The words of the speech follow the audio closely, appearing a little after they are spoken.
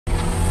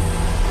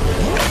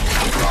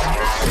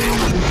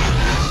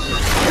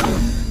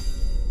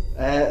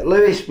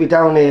Lewis, we're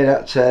down here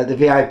at the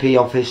VIP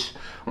office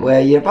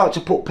where you're about to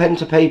put pen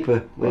to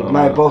paper with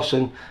my boss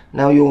and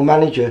now your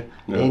manager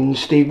in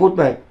Steve Wood,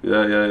 mate.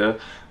 Yeah.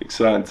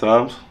 Exciting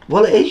times.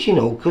 Well, it is, you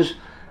know, because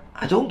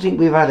I don't think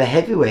we've had a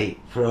heavyweight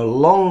for a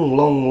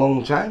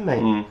long time,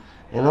 mate.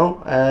 You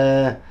know,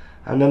 I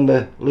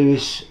remember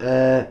Lewis,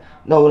 Paul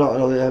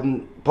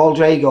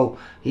Drago,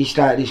 he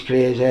started his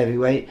career as a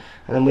heavyweight,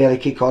 and then we had a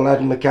kid called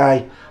Adam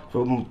Mackay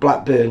from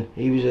Blackburn.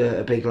 He was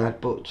a big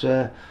lad, but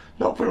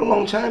not for a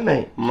long time,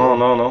 mate.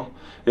 No.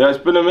 Yeah, it's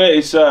been a minute.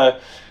 It's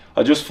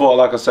I just thought,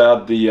 like I said, I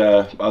had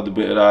the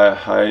bit of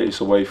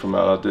hiatus away from it.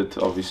 I did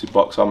obviously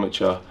box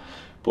amateur,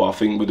 but I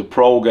think with the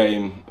pro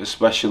game,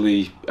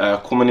 especially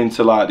coming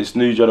into like this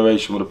new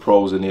generation with the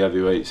pros and the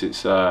heavyweights,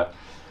 it's I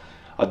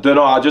don't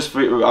know. I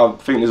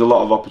think there's a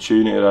lot of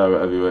opportunity there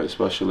at heavyweight,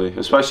 especially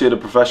at the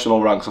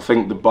professional ranks. I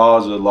think the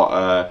bars are a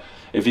lot.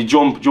 If you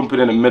jumping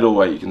in at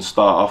middleweight, you can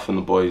start off, and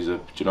the boys are.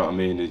 Do you know what I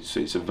mean?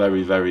 It's a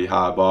very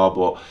high bar,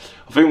 but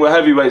I think with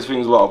heavyweights, I think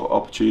there's a lot of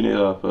opportunity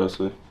there,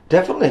 personally.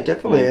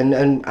 Definitely,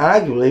 and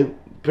arguably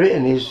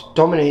Britain is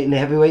dominating the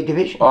heavyweight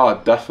division. Oh,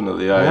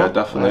 definitely, yeah,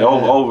 definitely.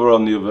 Over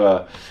on the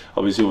other,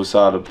 obviously other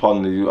side of the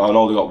pond, I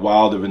know they got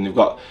Wilder, and they've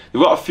got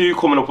a few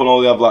coming up. I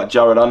know they have like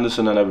Jared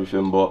Anderson and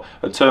everything, but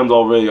in terms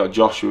of really, you got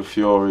Joshua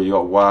Fury, you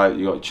got White,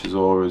 you got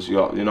Chisoras, you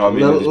got, you know what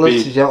I mean.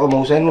 List is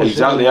almost endless.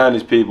 Exactly, and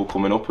there's people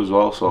coming up as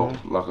well. So,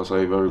 like I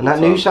say, very. And that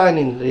new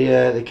signing,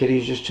 the kid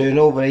who's just turned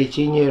over,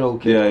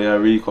 18-year-old kid. Yeah,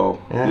 Rico.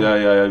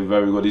 Yeah,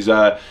 very good.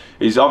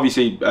 He's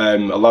obviously a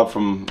lad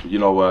from, you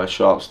know,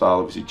 Sharp Style.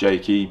 Obviously,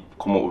 Jake, he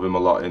come up with him a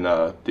lot in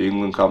the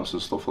England camps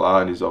and stuff like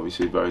that, and he's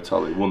obviously very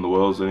talented. He won the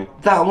Worlds, didn't he?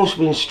 That must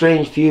have been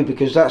strange for you,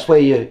 because that's where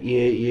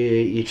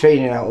you're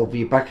training out of.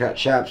 You're back at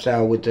Sharp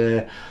Style with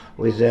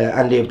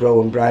Andy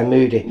Bro and Brian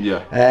Moody.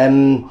 Yeah.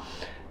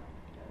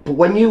 But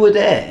when you were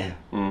there,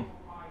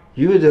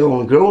 you were the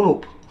only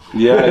grown-up.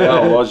 Yeah,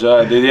 I was.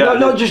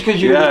 Not just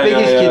because you were the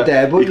biggest kid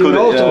there, but you were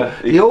also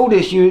the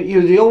oldest.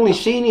 You were the only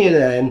senior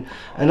there,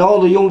 and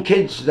all the young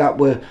kids that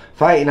were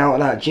fighting out at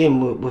that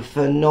gym were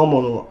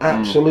phenomenal,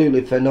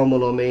 absolutely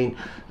phenomenal. I mean,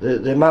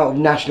 the amount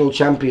of national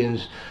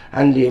champions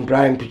Andy and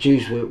Brian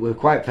produced were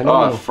quite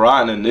phenomenal. Oh,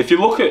 frightening. If you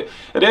look at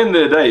the end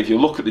of the day, if you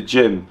look at the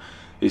gym,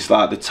 it's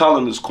like the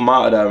talent that's come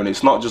out of there, and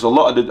it's not just a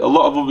lot of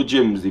other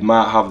gyms. They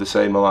might have the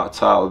same amount of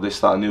title, this,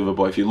 that, and the other.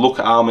 But if you look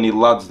at how many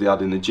lads they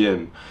had in the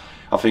gym,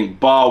 I think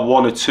bar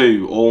one or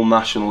two, all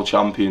national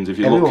champions. If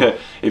you look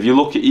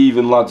at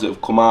even lads that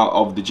have come out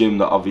of the gym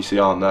that obviously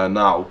aren't there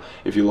now.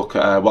 If you look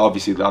at well,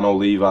 obviously I know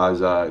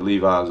Levi's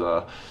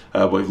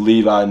but if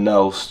Levi and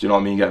Nels, do you know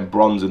what I mean, getting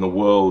bronze in the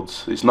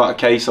Worlds, it's not a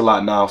case of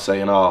like now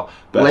saying, oh,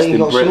 best in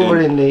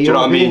Britain. Do you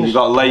know what I mean? You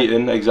got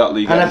Leighton,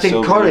 exactly. And I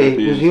think Corey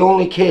was the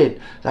only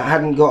kid that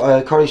hadn't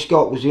got Corey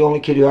Scott was the only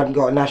kid who hadn't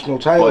got a national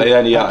title. But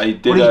yeah, he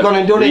did. But he's gone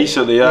and done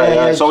recently,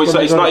 it. So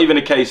it's not even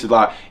a case of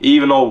like,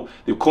 even though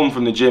they've come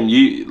from the gym,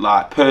 you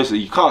like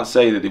personally, you can't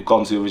say that they've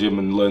gone to the gym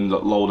and learned a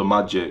load of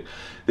magic.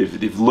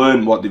 They've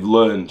learned what they've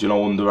learned, you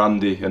know, under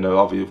Andy and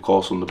obviously of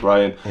course under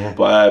Brian. Yeah.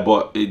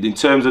 But in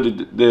terms of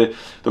the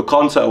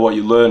content of what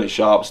you learn at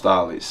Sharp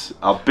Style,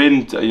 I've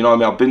been to, you know what I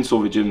mean, I've been to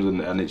other gyms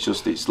and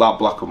it's like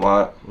black and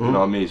white. You know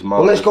what I mean? It's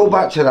well, let's go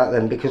back to that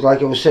then, because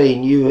like I was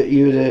saying, you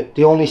were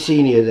the only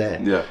senior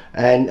there. Yeah.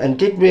 And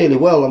did really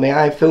well. I mean,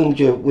 I filmed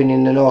you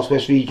winning the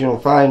Northwest Regional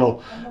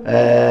Final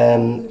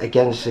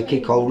against a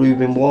kid called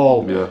Ruben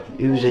Wall. Yeah.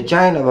 He was a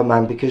giant of a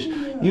man, because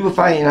you were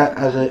fighting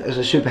as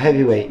a super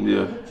heavyweight.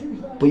 Yeah.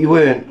 But you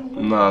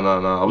weren't. No.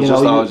 I was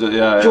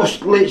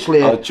just literally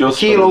a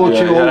kilo or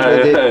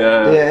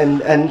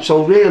 200. And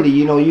so really,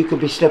 you know, you could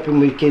be stepping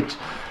with kids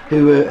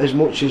who were as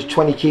much as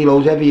 20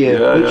 kilos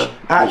heavier, which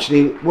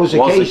actually was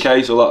the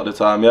case a lot of the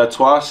time. Yeah,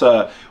 twice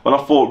when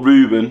I fought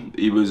Ruben,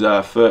 he was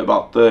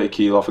about 30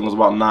 kilo. I think I was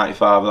about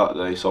 95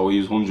 that day, so he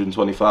was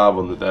 125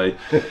 on the day.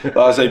 Like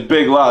I say,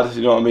 big lad,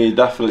 you know what I mean. You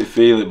definitely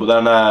feel it. But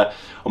then I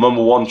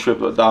remember one trip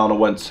down, I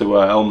went to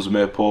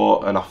Elmsmere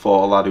Port, and I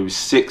fought a lad who was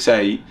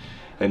 6'8".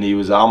 And he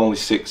was, I'm only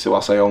 6'2", I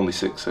say only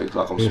 6'6",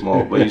 like I'm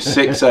small, but he was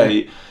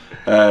 6'8",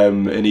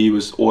 and he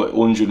was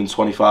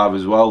 125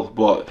 as well.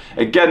 But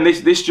again,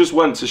 this just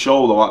went to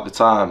show though at the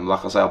time,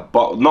 like I said,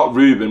 not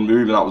Ruben,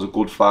 that was a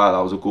good fight, that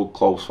was a good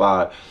close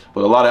fight.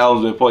 But a lot of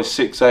Ellsworth boys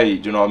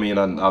 6'8", do you know what I mean?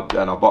 And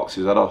I boxed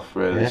his head off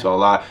really. Yeah. So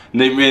like,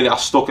 I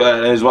stuck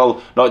at it as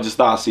well. Not just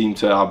that,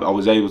 I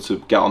was able to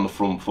get on the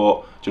front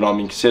foot. Do you know what I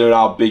mean? Considering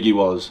how big he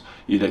was,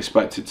 you'd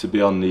expect it to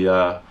be on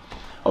the.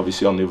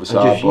 Obviously on the other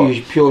side,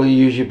 just purely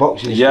use your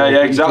boxing. Yeah,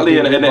 exactly,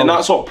 and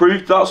that's what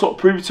proved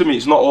to me.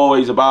 It's not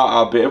always about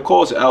how big. Of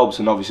course, it helps,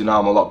 and obviously now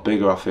I'm a lot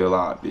bigger. I feel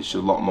like it's just a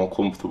lot more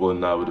comfortable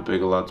in there with the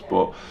bigger lads.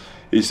 But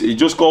it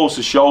just goes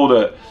to show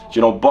that,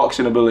 you know,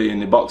 boxing ability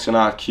and the boxing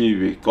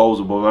IQ, it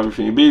goes above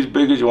everything. You be as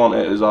big as you want,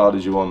 it as hard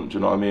as you want. Do you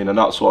know what I mean? And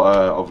that's what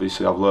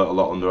obviously I've learnt a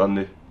lot under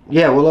Andy.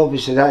 Yeah, well,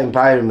 obviously that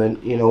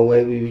environment, you know,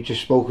 where we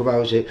just spoke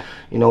about it,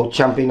 you know,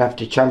 champion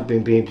after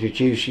champion being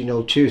produced, you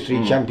know, 2 or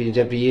 3 champions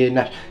every year,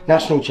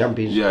 national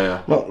champions. Yeah,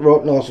 yeah.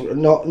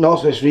 Not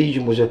Northwest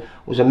region was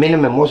a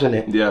minimum, wasn't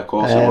it? Yeah, of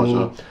course it was.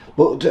 Yeah.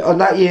 But on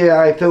that year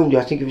I filmed you,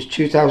 I think it was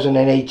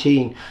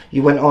 2018.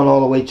 You went on all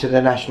the way to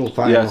the national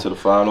final. Yeah, to the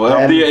final. The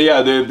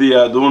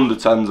under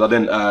 10s. I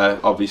didn't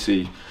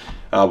obviously.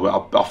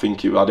 I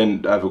think I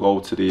didn't ever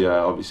go to the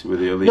obviously with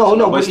the elite.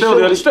 No, but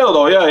still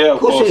though, yeah, of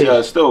course,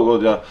 yeah, still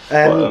good,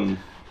 yeah.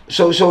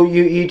 So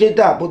you did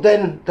that, but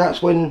then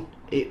that's when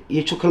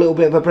you took a little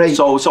bit of a break.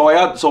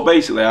 So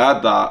basically I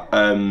had that.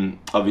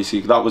 Obviously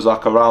that was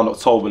like around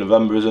October,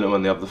 November, isn't it,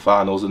 when they have the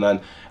finals, and then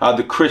I had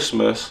the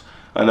Christmas,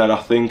 and then I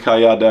think I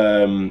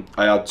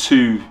had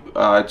 2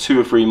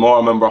 or 3 more. I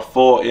remember I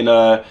fought in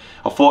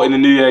the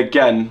New Year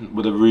again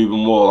with a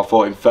Ruben Wall. I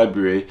fought in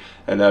February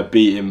and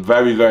beat him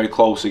very, very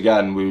close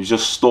again. We was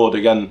just stood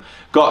again.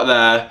 Got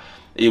there,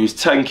 he was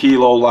 10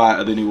 kilo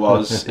lighter than he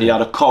was. He had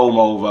a comb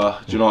over.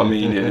 Do you know what I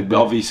mean?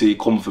 Obviously, he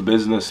come for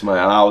business, mate.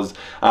 And I was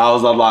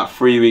had like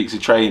 3 weeks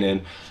of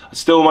training. I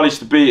still managed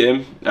to beat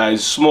him. He's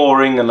a small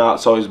ring and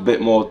that, so he's a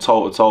bit more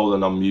toe to toe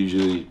than I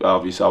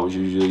was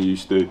usually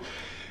used to.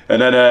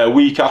 And then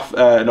like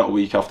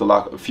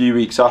a few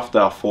weeks after,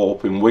 I fought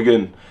up in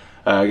Wigan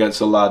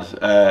against a lad,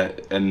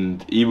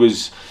 and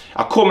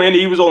I come in,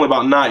 he was only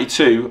about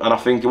 92, and I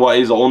think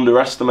I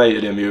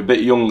underestimated him. He was a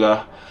bit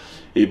younger,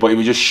 but he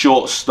was just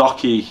short,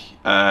 stocky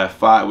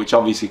fighter, which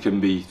obviously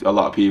can be a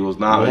lot of people's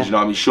now. Yeah. You know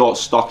what I mean? Short,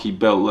 stocky,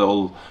 built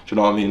little. Do you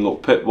know what I mean? Little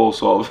pit bull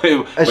sort of.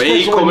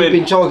 Especially when you've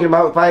been talking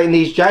about fighting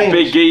these giants.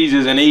 Big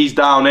geezers, and he's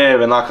down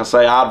here, and like I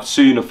say, I'd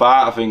sooner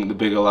fight, I think, the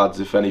bigger lads,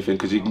 if anything,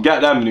 because you can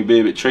get them and it'd be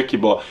a bit tricky.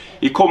 But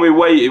he come in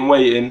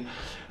waiting,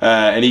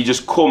 and he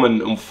just come,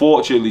 and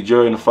unfortunately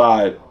during the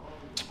fight,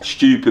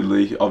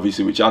 stupidly,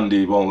 obviously, which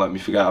Andy won't let me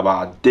forget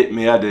about, I dipped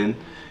my head in,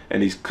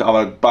 and I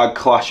had a bad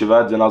clash of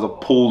heads, and as I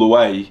pulled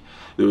away,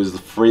 there was the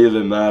 3 of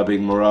them there,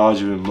 big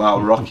mirage of him,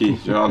 like Rocky,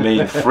 do you know what I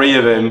mean? 3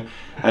 of him,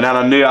 and then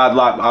I knew I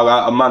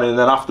had a man, and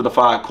then after the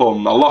fight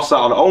come, I lost that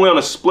only on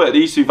a split.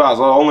 These 2 fights,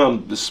 only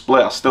on the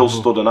split, I still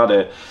stood and had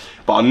it.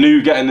 But I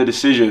knew getting the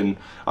decision,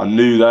 I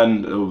knew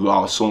then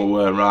something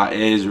weren't right,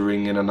 ears were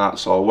ringing and that,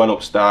 so I went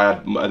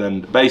upstairs, and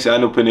then basically I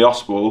ended up in the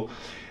hospital.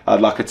 I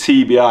had like a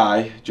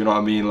TBI, do you know what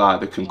I mean, like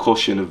the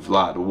concussion of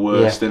like the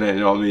worst, innit,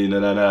 you know what I mean,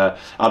 and then I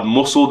had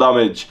muscle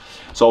damage.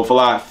 So for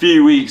like a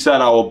few weeks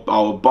then I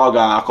was bug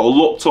eyed. I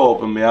looked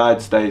up and my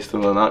head stayed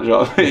still and that, do you know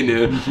what I mean?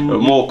 It was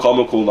more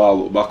comical now I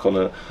look back on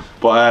it.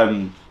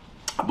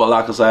 But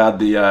like I say, I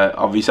had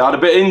obviously I had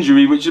a bit of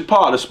injury, which is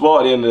part of the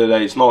sport at the end of the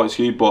day, it's no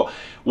excuse. But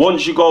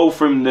once you go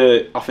from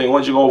the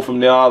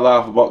hard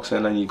life of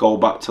boxing and you go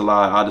back to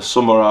like, I had a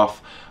summer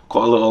off,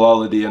 got a little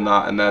holiday and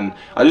that, and then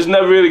I just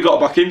never really got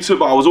back into it,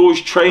 but I was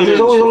always training. There's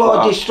always a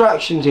lot of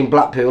distractions in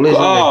Blackpool, isn't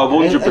there? Oh,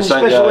 100%.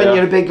 Especially when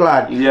you're a big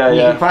lad, and you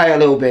can fight a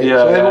little bit. Yeah,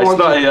 so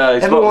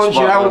everyone wants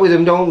you out with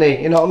them, don't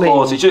they? You know what I mean? Of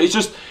course, it's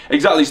just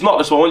exactly. It's not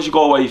just once you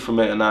go away from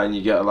it and that, and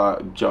you get like,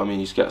 do you know what I mean?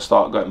 You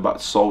start getting back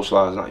to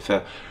socialising. Like you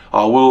think,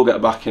 I will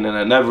get back in, and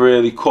it never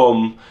really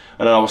come.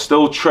 And then I was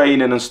still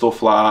training and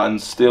stuff like that,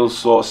 and still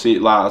sort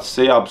of I'd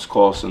see abs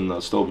course, and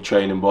I'd still be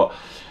training, but.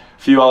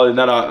 And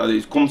then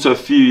it's come to a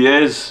few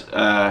years.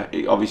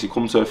 It obviously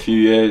come to a few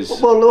years.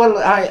 Well,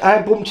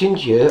 I bumped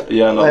into you.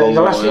 Yeah, the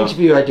last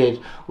interview I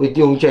did with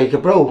young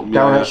Jacob Rowe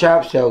down at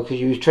Sharpsdale, because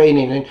you was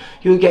training and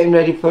you were getting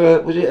ready for,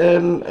 was it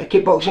a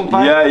kickboxing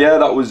fight? Yeah,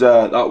 that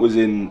was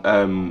in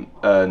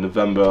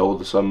November or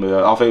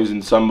December. I think it was in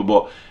December,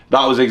 but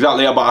that was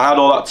exactly it. But I had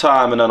all that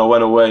time, and then I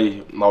went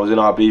away. I was in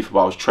Ibiza,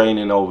 but I was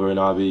training over in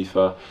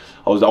Ibiza.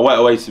 I went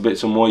away to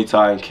bits of Muay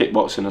Thai and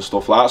kickboxing and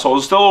stuff like that. So I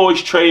was still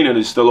always training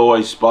and still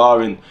always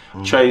sparring.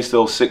 Train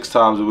still 6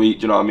 times a week,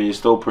 do you know what I mean? It's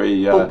still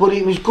pretty... But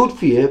it was good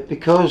for you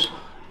because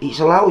it's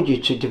allowed you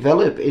to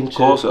develop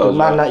into the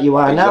man that you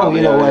are now,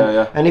 you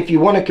know. And if you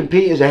want to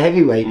compete as a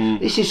heavyweight,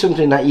 this is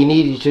something that you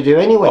needed to do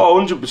anyway.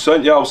 Oh,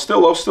 100%, yeah. I was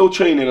still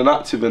training and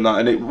active in that.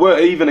 And it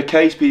weren't even a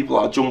case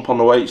people that jump on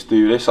the weights to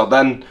do this.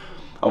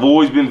 I've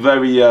always been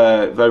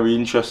very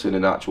interested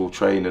in actual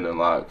training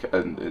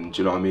and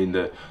do you know what I mean?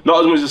 Not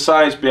as much the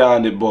science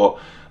behind it, but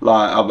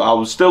like I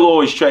was still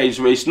always training.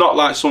 It's not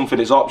like something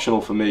that's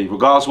optional for me.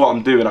 Regardless of what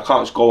I'm doing, I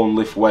can't just go and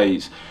lift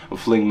weights and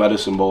fling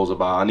medicine balls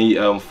about. I need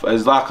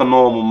as like a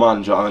normal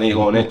man, do you know what I mean? I need to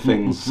go and hit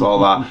things. So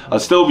like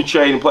I'd still be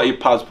training, plenty of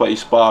pads, plenty of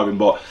sparring,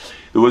 but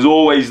there was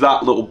always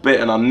that little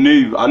bit, and I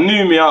knew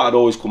me out. I'd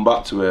always come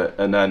back to it,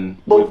 and then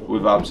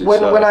with abs.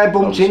 When I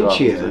bumped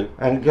into you,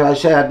 and I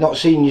say I'd not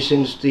seen you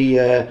since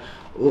the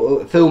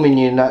filming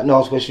you in that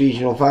Northwest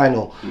Regional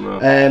Final.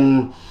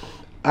 No.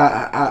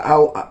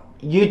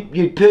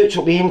 You'd perch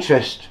up the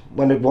interest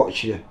when I'd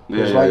watch you.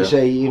 Because like you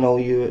say, you know,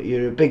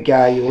 you're a big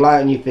guy. You're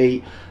light on your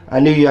feet. I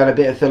knew you had a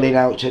bit of filling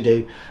out to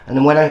do, and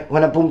then when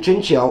I bumped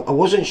into you, I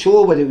wasn't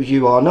sure whether it was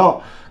you or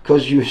not,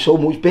 because you were so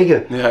much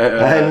bigger.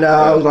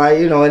 I was like,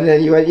 you know, and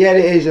then you went, yeah,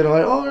 it is, and I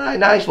went, all right,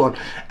 nice one.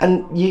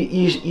 And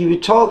you were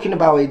talking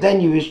about it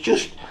then. You was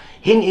just,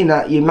 hinting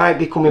that you might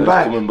be coming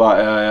back. Coming back,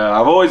 yeah.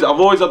 I've always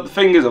had the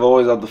fingers. I've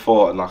always had the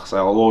thought, and like I say,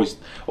 I'll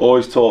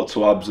always talk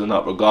to Abs and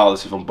that,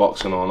 regardless if I'm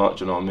boxing or not.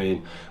 Do you know what I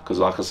mean? Because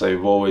like I say,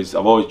 I've always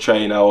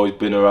trained. I've always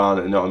been around.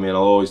 You know what I mean? I'll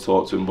always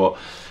talk to him, but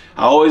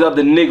I always had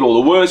the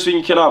niggle. The worst thing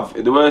you can have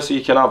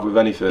with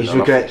anything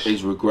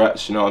is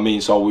regrets. You know what I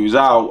mean? So we was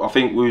out. I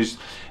think we was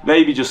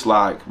maybe just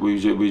like we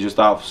just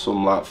out for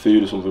some like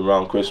food or something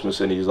around Christmas,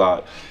 and he's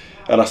like.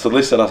 And I said,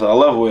 listen, I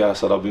love you. I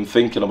said, I've been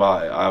thinking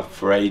about it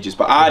for ages,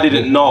 but I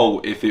didn't know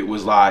if it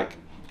was like,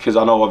 because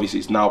I know obviously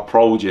it's now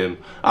pro gym.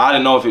 I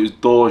didn't know if it was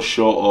doors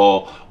shut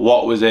or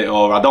what was it,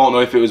 or I don't know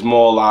if it was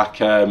more like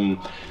well,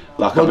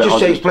 just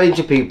to explain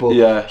to people,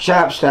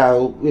 Sharp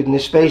Style, in the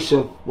space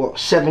of what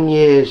 7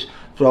 years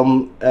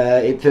from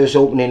it first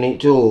opening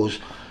its doors,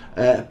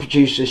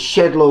 produced a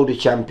shed load of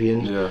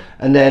champions,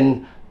 and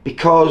then.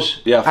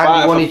 Because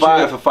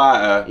fighter for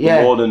fighter,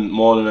 more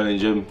than any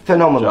gym. Do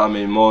Phenomenal. you know what I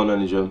mean? More than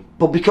any gym.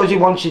 But because he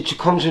wanted to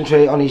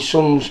concentrate on his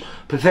son's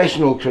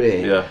professional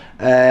career,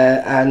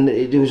 and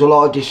there was a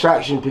lot of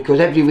distractions because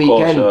every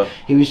weekend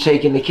he was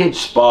taking the kids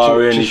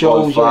sparring, to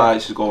shows,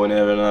 fights, going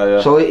here and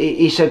there. So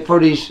he said for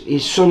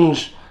his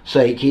son's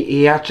sake,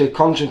 he had to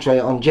concentrate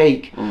on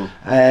Jake,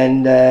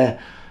 and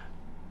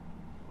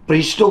but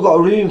he's still got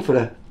a room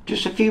for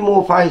just a few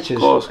more fighters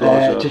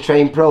to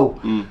train pro,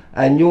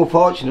 and you're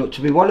fortunate to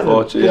be one of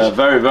them. Yeah,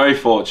 very, very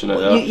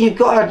fortunate. You've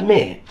got to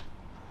admit,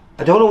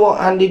 I don't know what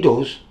Andy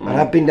does, and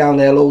I've been down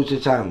there loads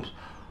of times,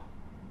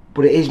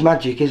 but it is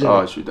magic, isn't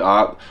it?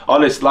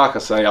 Honest, like I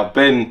say,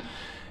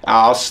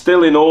 I was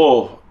still in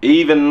awe,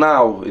 even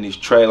now in his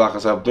trade. Like I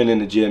said, I've been in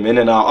the gym, in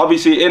and out.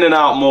 Obviously, in and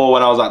out more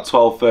when I was at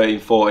 12, 13,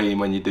 14,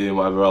 when you're doing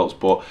whatever else.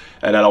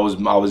 And then I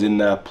was in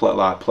there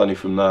plenty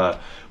from there.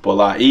 But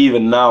like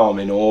even now, I'm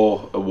in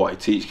awe of what he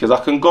teaches, because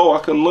I can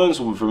learn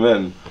something from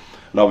him,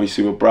 and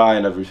obviously with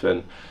Brian,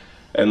 everything,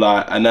 and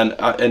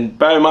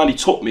bear in mind,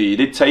 he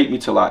did take me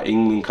to like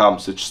England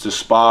camps to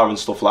spar and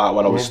stuff like that.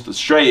 When I was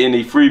straight in,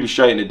 he threw me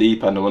straight in the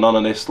deep end, and went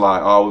on this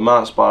like, oh, we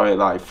might spar it,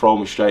 like he throw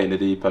me straight in the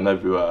deep end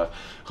everywhere.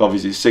 Cause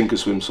obviously it's sink or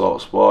swim sort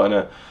of sport,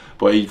 innit?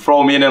 But he'd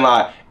throw me in and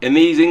like, in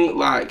these,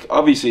 like,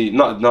 obviously,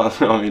 not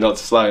I mean, not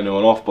to slag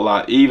anyone off, but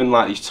like, even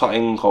like these top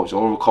England coaches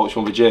or a coach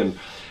from the gym,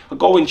 I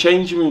go in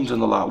changing rooms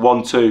and they're like,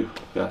 1, 2,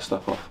 yeah,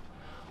 step off.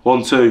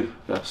 1, 2,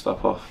 yeah,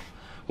 step off.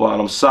 Well,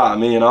 and I'm sat,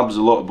 me and Abs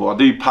a lot, but I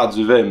do pads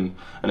with him,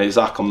 and it's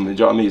like you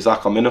know what I mean? It's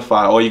like I'm in a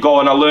fight. Or you go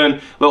and I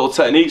learn little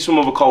techniques from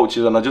other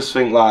coaches, and I just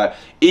think like,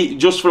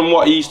 just from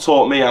what he's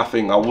taught me, I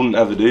think I wouldn't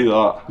ever do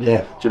that.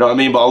 Yeah. Do you know what I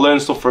mean? But I learn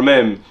stuff from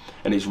him.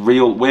 And it's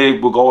real. We're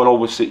going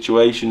over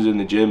situations in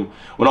the gym.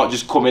 We're not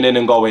just coming in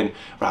and going,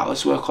 right,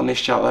 let's work on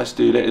this jab, let's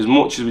do that. As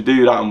much as we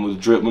do that, and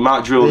we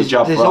might drill the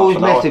jab. There's always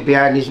method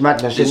behind his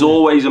madness. There's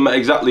always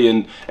exactly,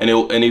 and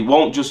he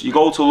won't just. You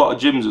go to a lot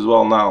of gyms as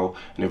well now,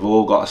 and they've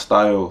all got a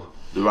style.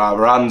 They're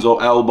either hands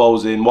up,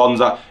 elbows in. One's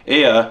that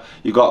here.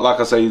 You got,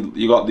 like I say,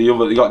 you got the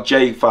other. You got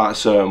Jake fight a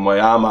certain way.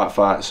 I might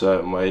fight a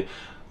certain way.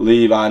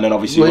 Levi, and then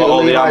obviously you've got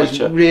all the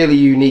amateur. Really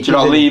unique. Do you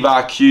know,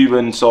 Levi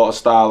Cuban sort of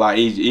style, like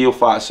he'll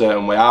fight a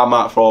certain way. I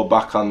might throw a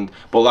backhand,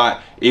 but like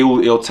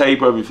he'll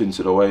taper everything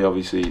to the way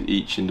obviously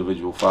each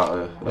individual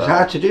fighter. It's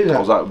hard to do that. It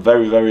was like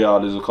very, very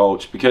hard as a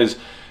coach, because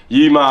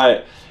you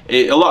might.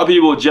 A lot of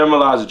people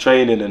generalise the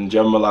training and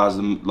generalise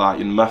the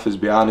methods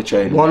behind the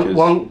training.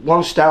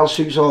 One style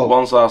suits all.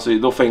 One style suits.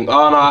 They'll think,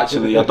 oh no,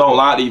 actually, I don't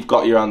like that you've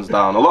got your hands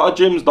down. A lot of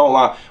gyms don't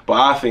like, but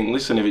I think,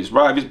 listen, if it's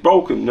right, if it's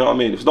broken, you know what I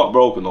mean. If it's not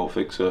broken, don't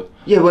fix it.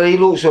 Yeah, well, he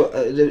looks.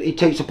 He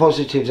takes the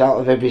positives out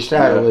of every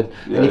style, and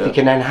if he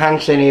can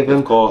enhance any of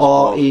them,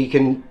 or he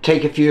can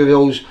take a few of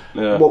those,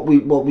 what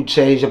we'd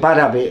say is a bad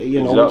habit,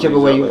 you know, whichever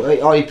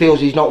way, or he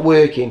feels he's not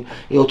working,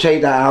 he'll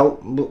take that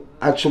out.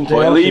 Add something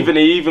else.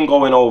 Even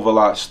going over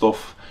like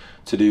stuff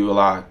to do with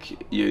like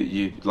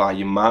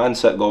your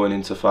mindset going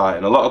into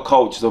fighting. A lot of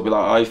coaches will be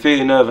like, "Oh, you're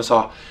feeling nervous?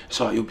 Oh,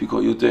 sorry, you'll be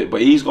good, you'll do it."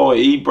 But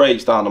he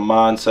breaks down the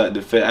mindset,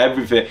 the fit,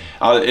 everything.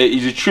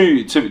 He's a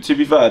true. To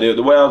be fair,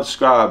 the way I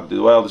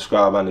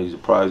describe Andy, he's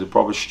a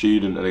proper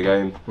student of the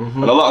game.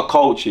 And a lot of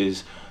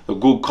coaches, they're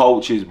good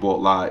coaches,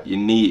 but like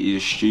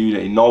he's a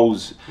student. He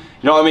knows.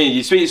 You know what I mean?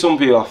 You speak to some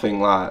people, I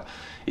think like.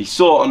 He's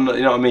sort of,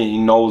 you know what I mean, he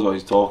knows what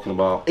he's talking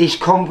about. His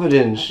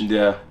confidence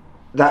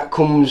that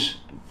comes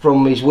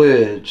from his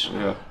words,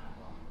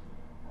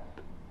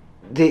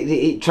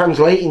 it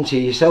translates into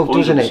yourself,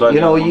 doesn't it? You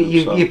know,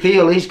 you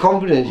feel his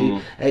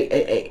confidence,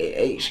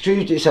 it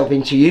extrudes itself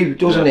into you,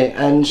 doesn't it?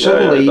 And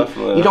suddenly,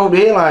 you don't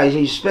realise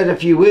he's said a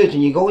few words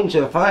and you go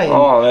into a fight.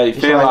 Oh, yeah, you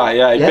feel like,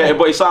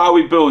 but it's like how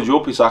he builds you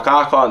up. It's like,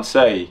 I can't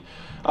say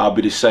I'll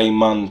be the same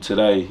man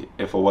today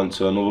if I went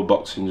to another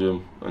boxing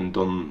gym and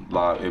done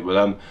like it with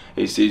them.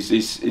 It's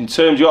in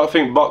terms, you got to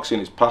think boxing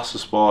is past the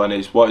sport, and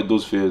it's what it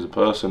does for you as a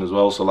person as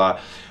well. So like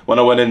when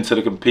I went into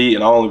the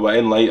competing, I only went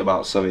in late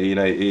about 17,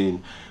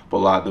 18, But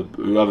like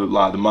whoever,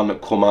 like the man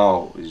that come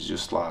out is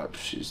just like,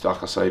 she's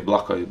like I say,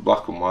 black and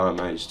white,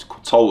 mate. It's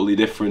totally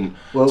different,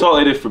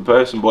 totally different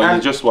person. But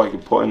he's just like you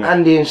put in it.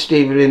 Andy and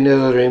Steve are in the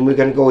other room. We're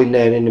going to go in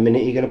there in a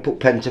minute. You're going to put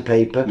pen to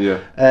paper.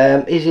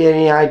 Yeah. Is there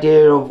any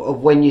idea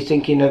of when you're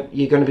thinking of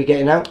you're going to be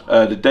getting out?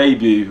 The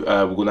debut,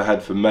 we're going to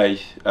head for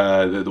May.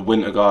 The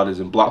Winter Gardens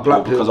in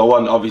Blackpool, because I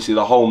want obviously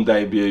the home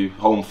debut,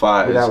 home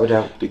fighters,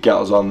 to get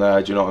us on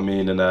there. Do you know what I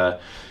mean?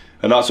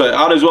 And that's it.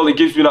 And as well, it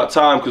gives me that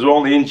time, because we're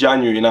only in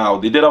January now.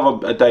 They did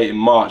have a date in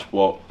March,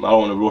 but I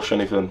don't want to rush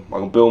anything. I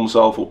can build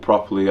myself up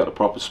properly, get the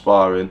proper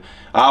sparring.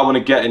 I want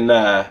to get in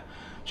there.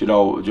 Do you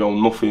know,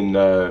 nothing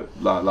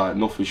like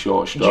nothing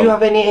short of strong. Do you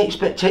have any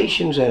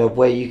expectations then of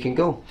where you can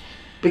go?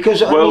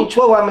 Because I mean,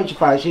 12 amateur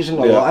fights isn't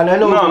a lot, and I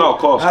know of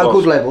course, at a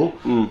good level.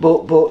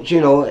 But you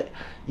know,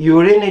 you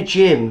were in a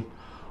gym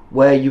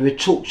where you were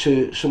took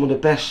to some of the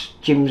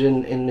best gyms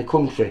in the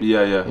country.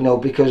 Yeah. You know,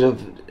 because of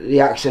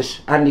the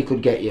access Andy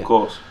could get you. Of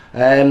course.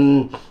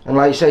 And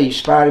like you say, you're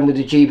sparring with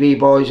the GB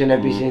boys and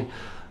everything.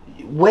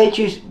 Where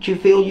do you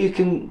feel you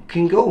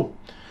can go?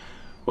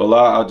 Well,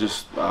 I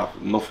just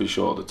nothing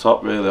short of the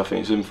top, really. I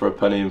think it's in for a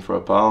penny, in for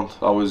a pound.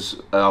 I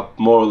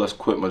more or less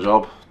quit my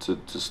job to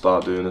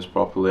start doing this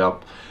properly. I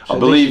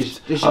believe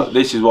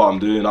this is what I'm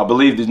doing. I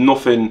believe there's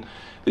nothing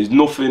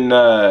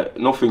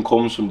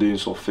comes from doing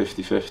sort of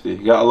 50-50. You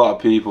get a lot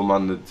of people,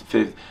 man, that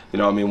you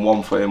know what I mean,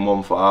 1 foot in,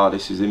 1 foot out.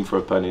 This is in for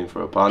a penny, in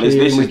for a pound. This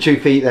is with 2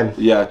 feet then?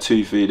 Yeah,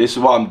 2 feet. This is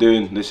what I'm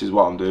doing. This is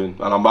what I'm doing.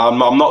 And I'm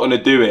not going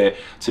to do it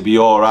to be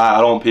alright.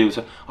 I don't want people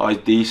to say, oh, he's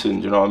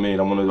decent, do you know what I mean?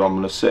 I'm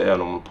gonna sit here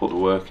and I'm gonna put the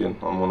work in.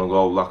 I'm gonna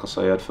go, like I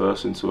say, head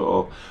first into it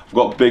all. I've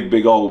got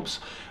big hopes.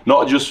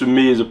 Not just for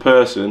me as a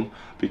person,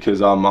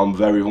 because I'm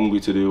very hungry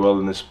to do well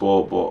in this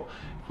sport, but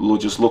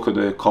just look at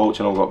the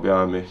coach I've got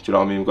behind me. Do you know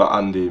what I mean? We've got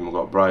Andy and we've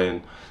got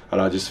Brian, and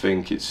I just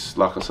think it's,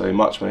 like I say,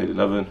 match made in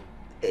heaven.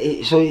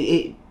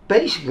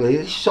 Basically,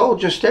 it's all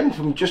just stemmed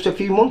from just a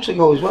few months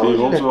ago as well. A few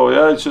months ago,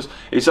 yeah.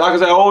 It's like I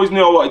say, I always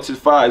knew I wanted to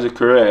fight as a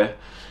career,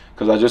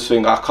 because I just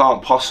think I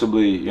can't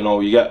possibly, you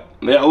know, you get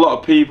a lot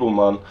of people,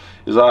 man.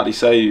 It's like they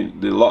say, a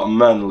lot of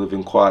men live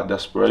in quiet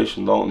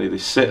desperation, don't they? They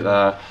sit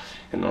there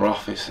in their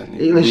office and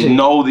you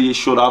know that you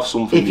should have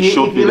something. If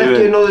you left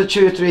you another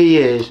 2 or 3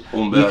 years,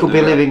 you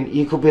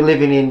could be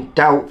living in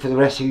doubt for the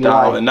rest of your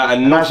life, and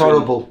that's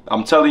horrible.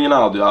 I'm telling you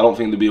now, dude, I don't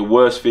think there'd be a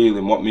worse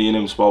feeling. What me and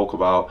him spoke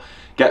about.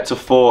 Get to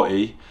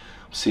 40,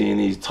 I'm seeing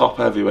these top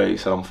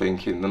heavyweights, and I'm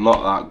thinking they're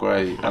not that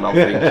great, and I'm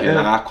thinking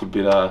I could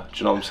be there. Do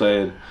you know what I'm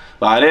saying?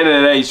 Like, at the end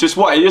of the day, it's just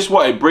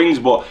what it brings.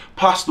 But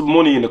past the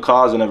money and the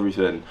cars and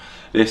everything,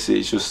 it's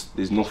just,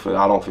 there's nothing.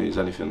 I don't think there's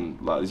anything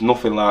like, there's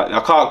nothing like, I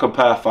can't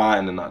compare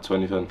fighting and that to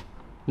anything.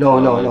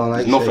 No,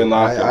 there's nothing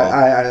like it.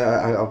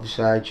 I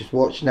obviously I just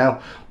watch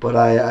now, but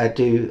I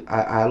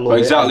love it.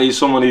 Exactly, as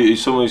someone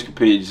who's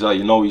competed, it's like,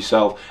 you know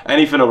yourself.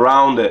 Anything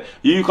around it,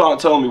 you can't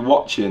tell me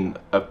watching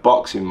a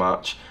boxing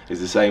match is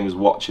the same as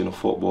watching a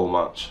football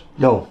match.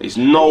 No, it's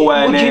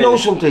nowhere near. Do you know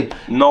something?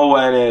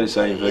 Nowhere near the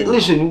same thing.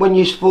 Listen, when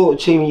you support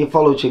a team and you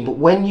follow a team, but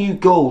when you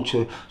go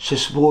to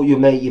support your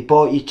mate, you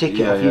bought your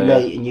ticket off your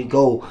mate, and you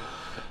go.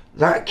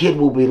 That kid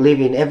will be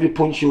living every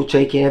punch you're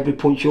taking, every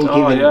punch you're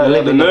giving.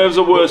 The nerves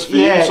are worse for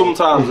you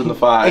sometimes than the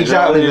fight.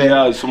 Exactly.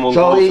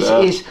 So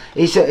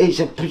it's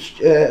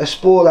a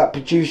sport that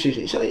produces.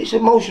 It's an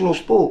emotional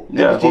sport.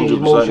 Yeah,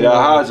 100%. Yeah,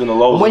 highs and the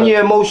lows. And when you're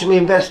emotionally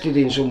invested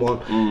in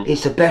someone,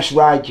 it's the best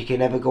ride you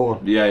can ever go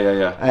on.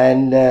 Yeah.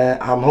 And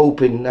I'm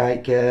hoping,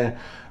 like,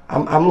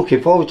 I'm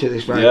looking forward to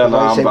this ride. Yeah,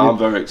 I'm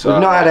very excited.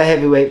 We've not had a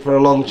heavyweight for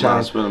a long time.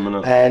 It's been a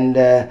minute.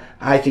 And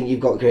I think you've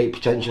got great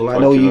potential. I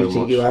know you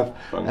think you have.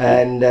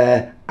 And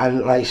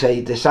like I say,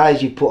 the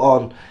size you put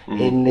on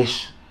in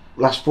this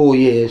last 4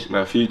 years.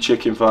 A few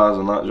chicken thighs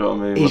and that, do you know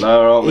what I mean?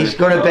 He's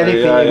going to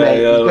benefit you, mate.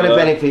 He's going to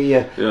benefit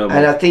you.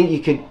 And I think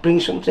you could bring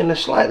something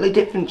slightly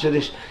different to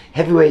this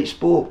heavyweight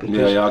sport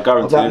because I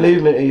guarantee of that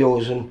movement of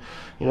yours. And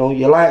you know,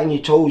 you're light on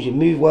your toes, you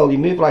move well, you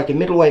move like a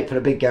middleweight for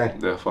a big guy.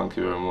 Yeah, thank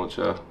you very much,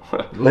 Lewis,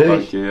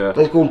 thank you,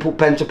 let's go and put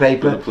pen to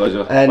paper. It's been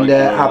a pleasure. And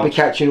I'll be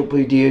catching up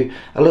with you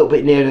a little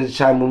bit nearer the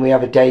time when we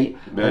have a date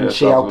and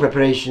see how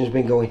preparation's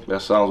been going. Yeah,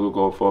 sounds good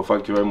going forward.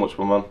 Thank you very much,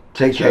 my man.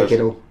 Take care,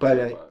 kiddo.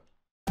 Bye.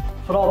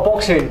 For all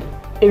boxing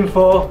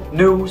info,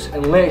 news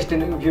and latest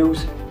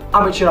interviews,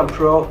 amateur and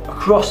pro,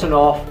 across the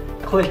north,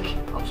 click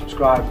and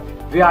subscribe.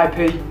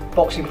 VIP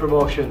Boxing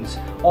Promotions.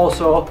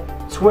 Also,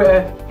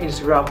 Twitter,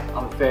 Instagram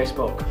and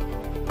Facebook.